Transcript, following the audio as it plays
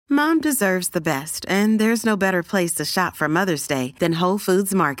Mom deserves the best, and there's no better place to shop for Mother's Day than Whole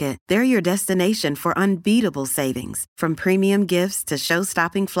Foods Market. They're your destination for unbeatable savings, from premium gifts to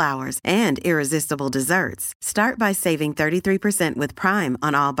show-stopping flowers and irresistible desserts. Start by saving 33% with Prime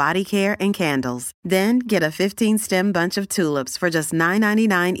on all body care and candles. Then get a 15-stem bunch of tulips for just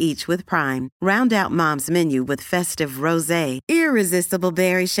 $9.99 each with Prime. Round out Mom's menu with festive rosé, irresistible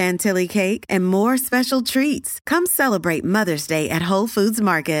berry chantilly cake, and more special treats. Come celebrate Mother's Day at Whole Foods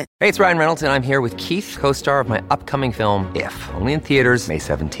Market. Hey, it's Ryan Reynolds, and I'm here with Keith, co-star of my upcoming film, If, only in theaters May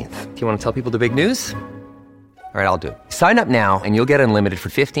 17th. Do you want to tell people the big news? All right, I'll do it. Sign up now and you'll get unlimited for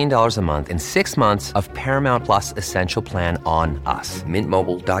 $15 a month and 6 months of Paramount Plus Essential Plan on us.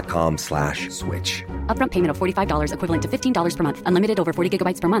 MintMobile.com/switch. Upfront payment of $45 equivalent to $15 per month. Unlimited over 40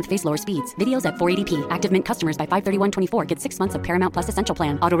 gigabytes per month. Face lower speeds. Videos at 480p. Active Mint customers by 531.24 get 6 months of Paramount Plus Essential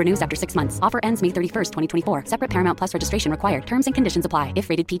Plan. Auto renews after 6 months. Offer ends May 31st, 2024. Separate Paramount Plus registration required. Terms and conditions apply if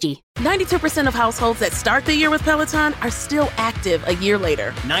rated PG. 92% of households that start the year with Peloton are still active a year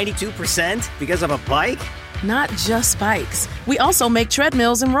later. 92% because of a bike? Not just bikes. We also make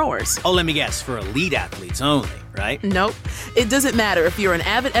treadmills and rowers. Oh, let me guess, for elite athletes only, right? Nope. It doesn't matter if you're an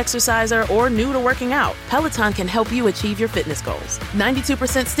avid exerciser or new to working out. Peloton can help you achieve your fitness goals.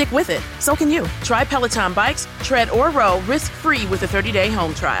 92% stick with it. So can you. Try Peloton bikes, tread, or row risk-free with a 30-day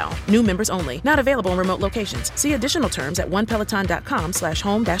home trial. New members only. Not available in remote locations. See additional terms at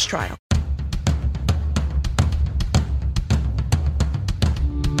onepeloton.com/home-trial.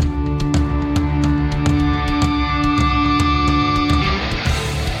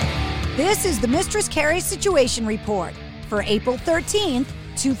 This is the Mistress Carrie Situation Report for April 13th,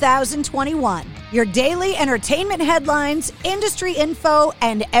 2021. Your daily entertainment headlines, industry info,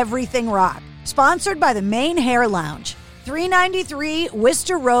 and everything rock. Sponsored by the Maine Hair Lounge, 393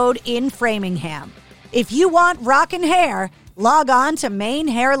 Worcester Road in Framingham. If you want rockin' hair, log on to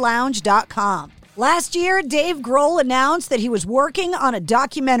mainhairlounge.com. Last year, Dave Grohl announced that he was working on a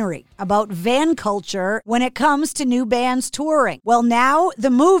documentary about van culture when it comes to new bands touring. Well, now the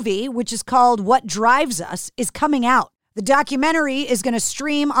movie, which is called What Drives Us, is coming out. The documentary is going to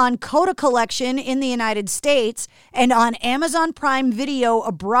stream on Coda Collection in the United States and on Amazon Prime Video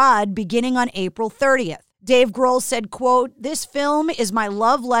abroad beginning on April 30th. Dave Grohl said, quote, "This film is my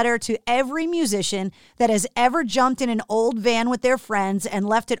love letter to every musician that has ever jumped in an old van with their friends and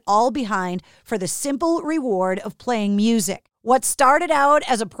left it all behind for the simple reward of playing music. What started out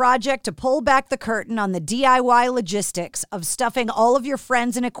as a project to pull back the curtain on the DIY logistics of stuffing all of your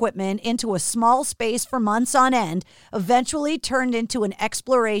friends and equipment into a small space for months on end eventually turned into an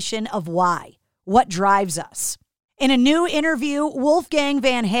exploration of why. What drives us?" In a new interview, Wolfgang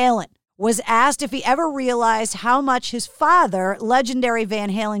Van Halen was asked if he ever realized how much his father, legendary Van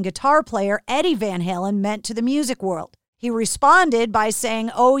Halen guitar player Eddie Van Halen, meant to the music world. He responded by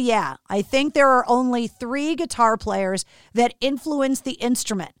saying, "Oh yeah, I think there are only 3 guitar players that influenced the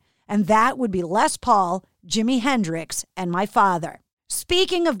instrument, and that would be Les Paul, Jimi Hendrix, and my father."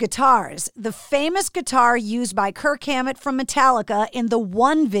 Speaking of guitars, the famous guitar used by Kirk Hammett from Metallica in the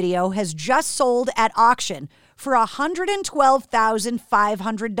One video has just sold at auction for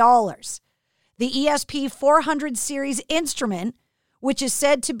 $112,500. The ESP 400 series instrument, which is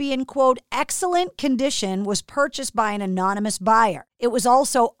said to be in, quote, excellent condition, was purchased by an anonymous buyer. It was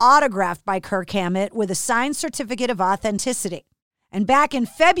also autographed by Kirk Hammett with a signed certificate of authenticity. And back in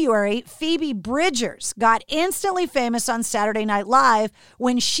February, Phoebe Bridgers got instantly famous on Saturday Night Live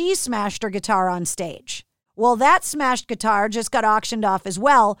when she smashed her guitar on stage. Well, that smashed guitar just got auctioned off as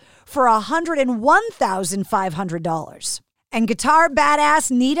well for $101,500. And guitar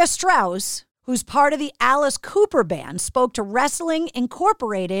badass Nita Strauss, who's part of the Alice Cooper band, spoke to Wrestling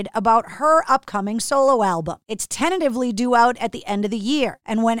Incorporated about her upcoming solo album. It's tentatively due out at the end of the year.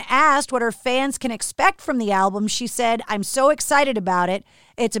 And when asked what her fans can expect from the album, she said, "I'm so excited about it.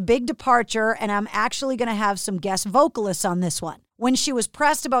 It's a big departure, and I'm actually going to have some guest vocalists on this one." When she was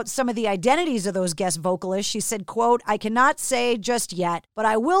pressed about some of the identities of those guest vocalists, she said, quote, "I cannot say just yet, but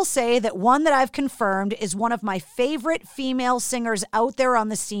I will say that one that I've confirmed is one of my favorite female singers out there on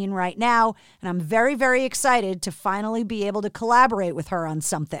the scene right now, and I'm very, very excited to finally be able to collaborate with her on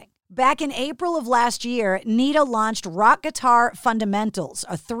something." Back in April of last year, Nita launched Rock Guitar Fundamentals,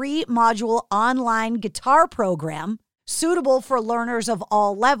 a 3-module online guitar program suitable for learners of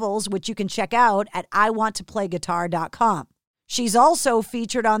all levels, which you can check out at iwanttoplayguitar.com. She's also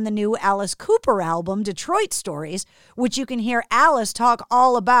featured on the new Alice Cooper album, Detroit Stories, which you can hear Alice talk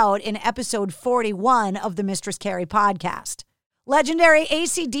all about in episode 41 of the Mistress Carrie podcast. Legendary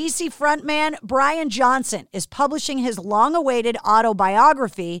AC/DC frontman Brian Johnson is publishing his long-awaited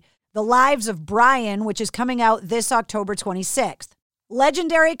autobiography, The Lives of Brian, which is coming out this October 26th.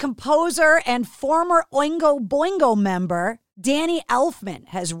 Legendary composer and former Oingo Boingo member Danny Elfman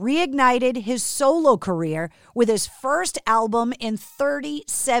has reignited his solo career with his first album in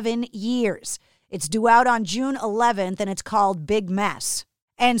 37 years. It's due out on June 11th, and it's called Big Mess.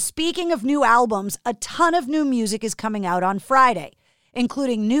 And speaking of new albums, a ton of new music is coming out on Friday,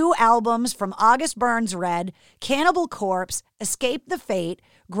 including new albums from August Burns Red, Cannibal Corpse, Escape the Fate,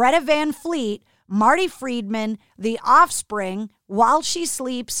 Greta Van Fleet, Marty Friedman, The Offspring, While She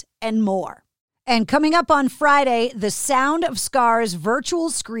Sleeps, and more. And coming up on Friday, the Sound of Scars virtual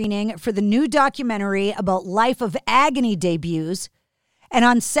screening for the new documentary about Life of Agony debuts. And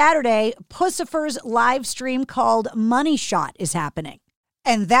on Saturday, Pussifer's live stream called Money Shot is happening.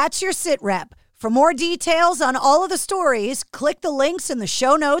 And that's your Sit Rep. For more details on all of the stories, click the links in the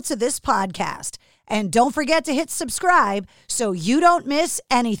show notes of this podcast. And don't forget to hit subscribe so you don't miss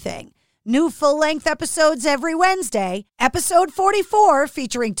anything. New full-length episodes every Wednesday. Episode 44,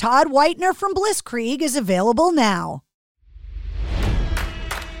 featuring Todd Whitener from Blitzkrieg, is available now.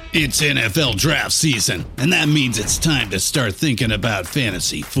 It's NFL draft season, and that means it's time to start thinking about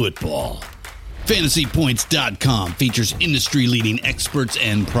fantasy football. FantasyPoints.com features industry-leading experts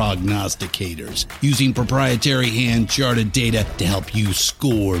and prognosticators using proprietary hand-charted data to help you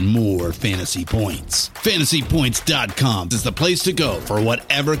score more fantasy points. FantasyPoints.com is the place to go for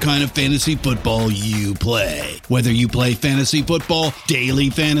whatever kind of fantasy football you play. Whether you play fantasy football, daily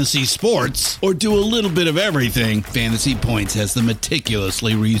fantasy sports, or do a little bit of everything, Fantasy Points has the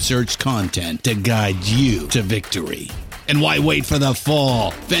meticulously researched content to guide you to victory. And why wait for the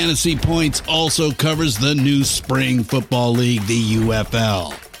fall? Fantasy Points also covers the new spring football league, the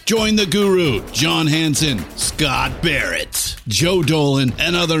UFL. Join the guru, John Hansen, Scott Barrett, Joe Dolan,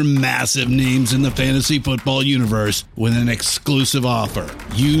 and other massive names in the fantasy football universe with an exclusive offer.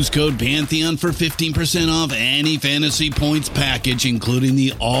 Use code Pantheon for 15% off any Fantasy Points package, including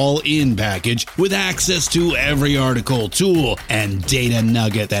the all-in package, with access to every article, tool, and data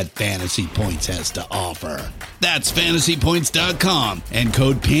nugget that Fantasy Points has to offer. That's FantasyPoints.com and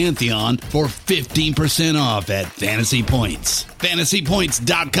code Pantheon for 15% off at Fantasy Points.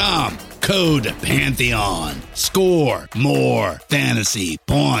 FantasyPoints.com, code Pantheon. Score more fantasy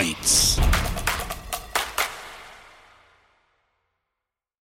points.